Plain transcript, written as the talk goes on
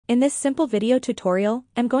In this simple video tutorial,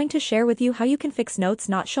 I'm going to share with you how you can fix notes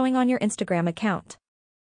not showing on your Instagram account.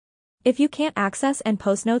 If you can't access and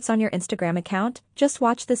post notes on your Instagram account, just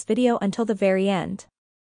watch this video until the very end.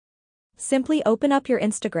 Simply open up your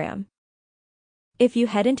Instagram. If you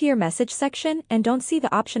head into your message section and don't see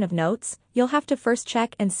the option of notes, you'll have to first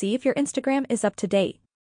check and see if your Instagram is up to date.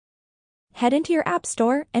 Head into your app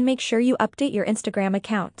store and make sure you update your Instagram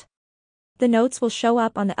account. The notes will show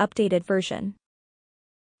up on the updated version.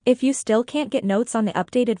 If you still can't get notes on the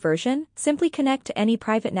updated version, simply connect to any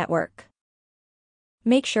private network.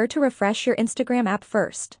 Make sure to refresh your Instagram app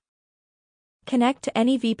first. Connect to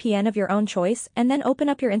any VPN of your own choice and then open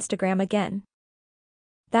up your Instagram again.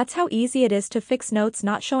 That's how easy it is to fix notes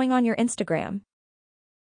not showing on your Instagram.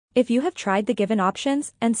 If you have tried the given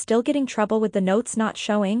options and still getting trouble with the notes not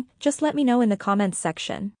showing, just let me know in the comments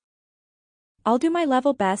section. I'll do my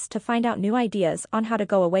level best to find out new ideas on how to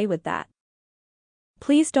go away with that.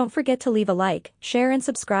 Please don't forget to leave a like, share and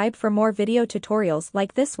subscribe for more video tutorials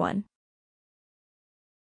like this one.